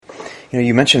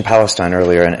You mentioned Palestine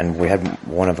earlier, and we had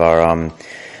one of our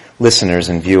listeners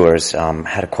and viewers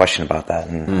had a question about that,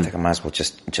 and I think I might as well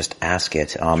just ask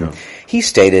it. Sure. He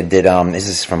stated that this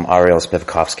is from Ariel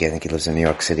Spivkovsky. I think he lives in New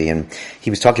York City, and he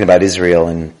was talking about Israel,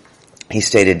 and he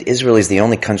stated, Israel is the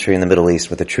only country in the Middle East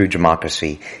with a true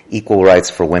democracy, equal rights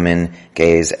for women,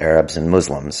 gays, Arabs, and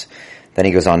Muslims. Then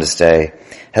he goes on to say,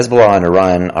 Hezbollah and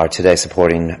Iran are today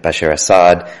supporting Bashar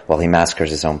Assad while he massacres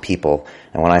his own people.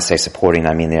 And when I say supporting,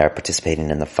 I mean they are participating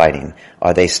in the fighting.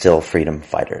 Are they still freedom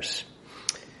fighters?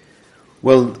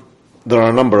 Well, there are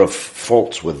a number of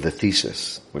faults with the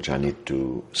thesis, which I need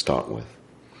to start with.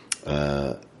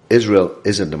 Israel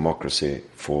is a democracy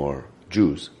for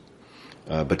Jews,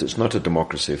 but it's not a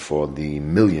democracy for the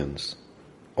millions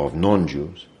of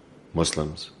non-Jews,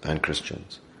 Muslims and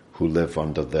Christians who live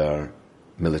under their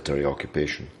military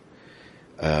occupation.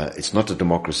 It's not a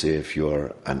democracy if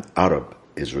you're an Arab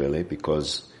Israeli,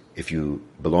 because if you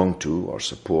belong to or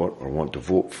support or want to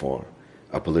vote for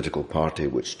a political party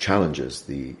which challenges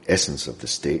the essence of the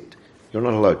state, you're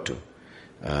not allowed to.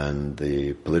 And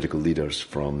the political leaders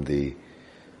from the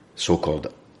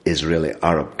so-called Israeli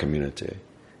Arab community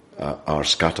are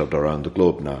scattered around the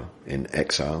globe now in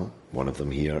exile, one of them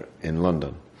here in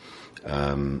London,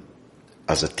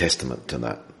 as a testament to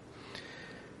that.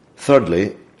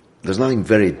 Thirdly, there's nothing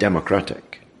very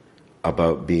democratic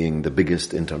about being the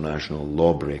biggest international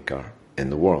lawbreaker in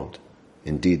the world.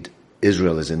 Indeed,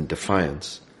 Israel is in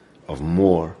defiance of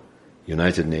more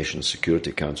United Nations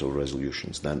Security Council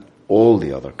resolutions than all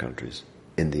the other countries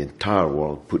in the entire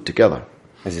world put together.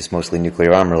 Is this mostly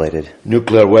nuclear arm related?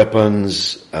 Nuclear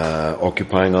weapons,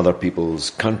 occupying other people's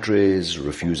countries,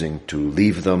 refusing to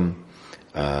leave them,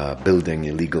 building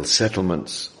illegal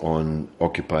settlements on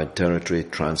occupied territory,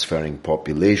 transferring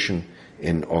population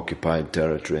in occupied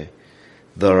territory.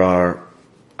 There are,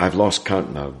 I've lost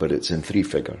count now, but it's in 3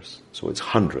 figures, so it's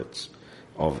hundreds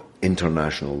of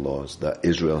international laws that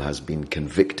Israel has been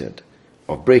convicted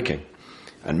of breaking,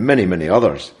 and many, many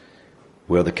others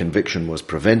where the conviction was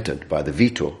prevented by the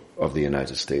veto of the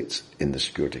United States in the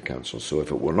Security Council. So if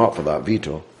it were not for that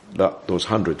veto, those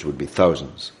hundreds would be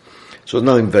thousands. So there's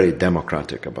nothing very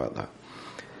democratic about that.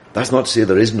 That's not to say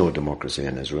there is no democracy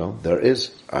in Israel. There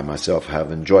is. I myself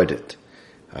have enjoyed it.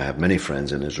 I have many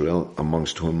friends in Israel,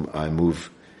 amongst whom I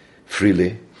move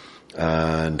freely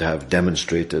and have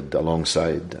demonstrated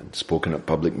alongside and spoken at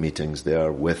public meetings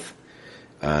there with,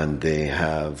 and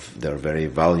they're very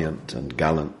valiant and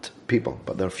gallant people,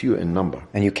 but they're few in number.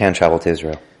 And you can travel to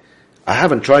Israel? I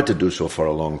haven't tried to do so for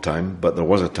a long time, but there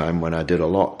was a time when I did a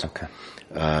lot. Okay.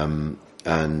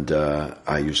 And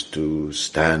I used to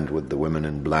stand with the women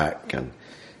in black and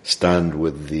stand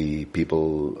with the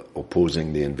people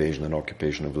opposing the invasion and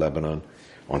occupation of Lebanon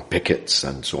on pickets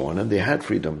and so on, and they had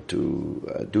freedom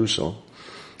to do so.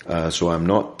 So I'm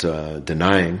not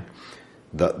denying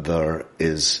that there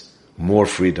is more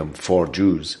freedom for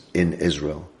Jews in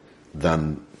Israel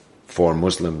than for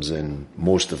Muslims in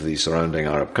most of the surrounding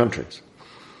Arab countries.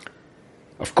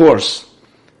 Of course,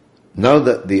 now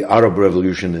that the Arab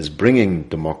Revolution is bringing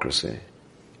democracy,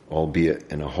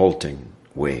 albeit in a halting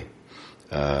way,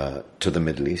 to the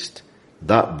Middle East,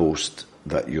 that boast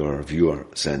that your viewer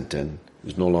sent in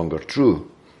is no longer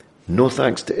true. No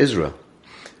thanks to Israel,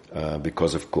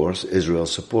 because of course Israel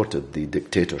supported the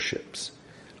dictatorships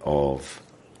of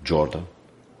Jordan,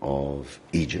 of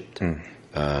Egypt,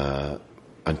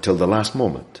 until the last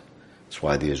moment. That's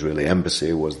why the Israeli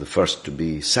embassy was the first to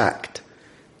be sacked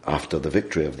after the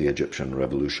victory of the Egyptian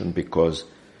revolution, because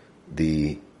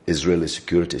the Israeli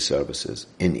security services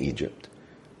in Egypt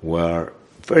were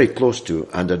very close to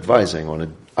and advising on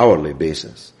an hourly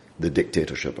basis the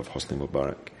dictatorship of Hosni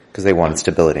Mubarak. Because they wanted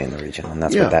stability in the region, and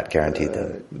that's what that guaranteed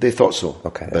them. They thought so.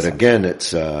 Okay, but again,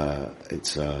 it's a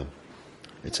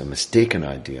mistaken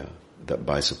idea that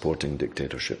by supporting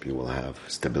dictatorship you will have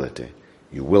stability.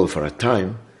 You will for a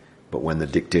time, but when the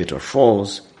dictator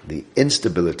falls, the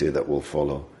instability that will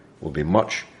follow will be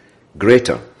much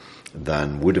greater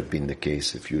than would have been the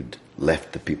case if you'd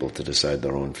left the people to decide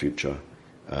their own future.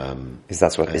 Is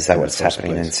that what's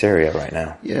happening in Syria right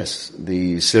now? Yes,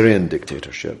 the Syrian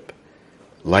dictatorship,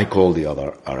 like all the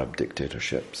other Arab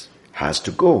dictatorships, has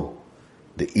to go.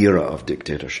 The era of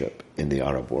dictatorship in the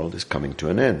Arab world is coming to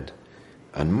an end,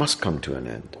 and must come to an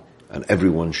end, and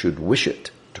everyone should wish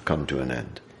it to come to an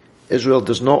end. Israel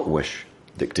does not wish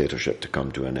dictatorship to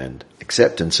come to an end,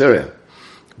 except in Syria,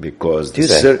 because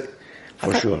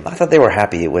I thought they were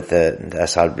happy with the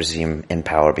Assad regime in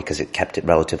power because it kept it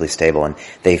relatively stable, and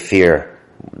they fear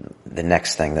the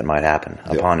next thing that might happen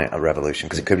upon a revolution,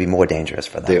 because it could be more dangerous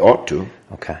for them. They ought to.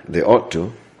 Okay. They ought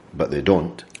to, but they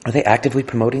don't. Are they actively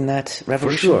promoting that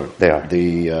revolution? For sure. They are.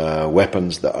 The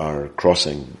weapons that are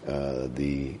crossing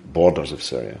the borders of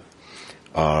Syria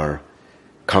are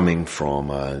coming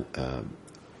from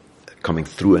coming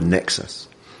through a nexus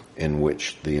in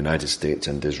which the United States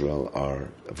and Israel are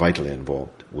vitally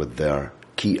involved with their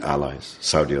key allies,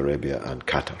 Saudi Arabia and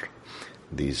Qatar,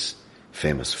 these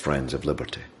famous friends of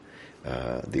liberty,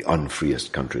 the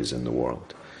unfreest countries in the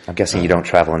world. I'm guessing you don't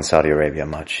travel in Saudi Arabia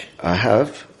much. I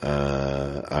have.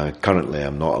 I currently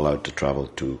am not allowed to travel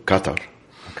to Qatar.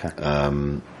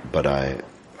 Okay. But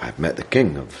I've met the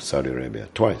king of Saudi Arabia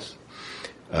twice.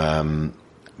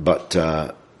 But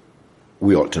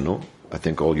we ought to know, I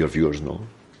think all your viewers know,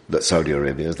 that Saudi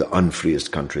Arabia is the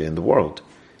unfreest country in the world.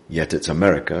 Yet it's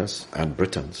America's and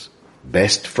Britain's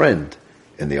best friend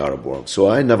in the Arab world. So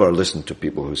I never listen to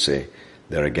people who say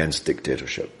they're against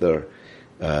dictatorship. They're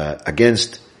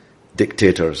against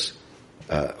dictators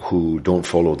who don't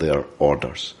follow their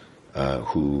orders,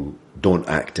 who don't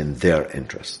act in their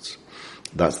interests.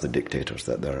 That's the dictators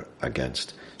that they're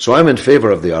against. So I'm in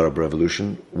favor of the Arab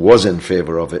Revolution, was in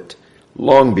favor of it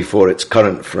long before its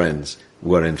current friends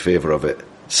were in favor of it,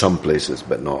 some places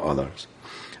but not others.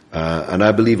 And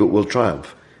I believe it will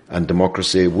triumph, and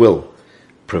democracy will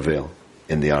prevail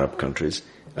in the Arab countries,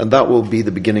 and that will be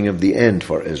the beginning of the end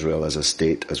for Israel as a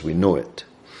state as we know it.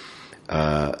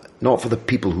 Not for the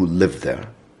people who live there.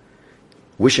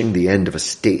 Wishing the end of a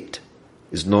state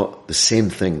is not the same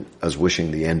thing as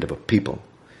wishing the end of a people.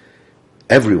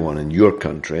 Everyone in your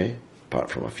country, apart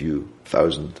from a few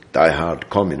thousand die-hard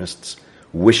communists,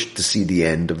 wished to see the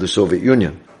end of the Soviet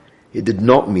Union. It did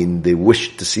not mean they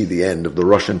wished to see the end of the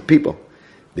Russian people.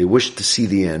 They wished to see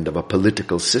the end of a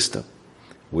political system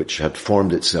which had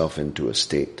formed itself into a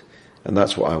state. And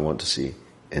that's what I want to see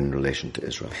in relation to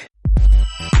Israel.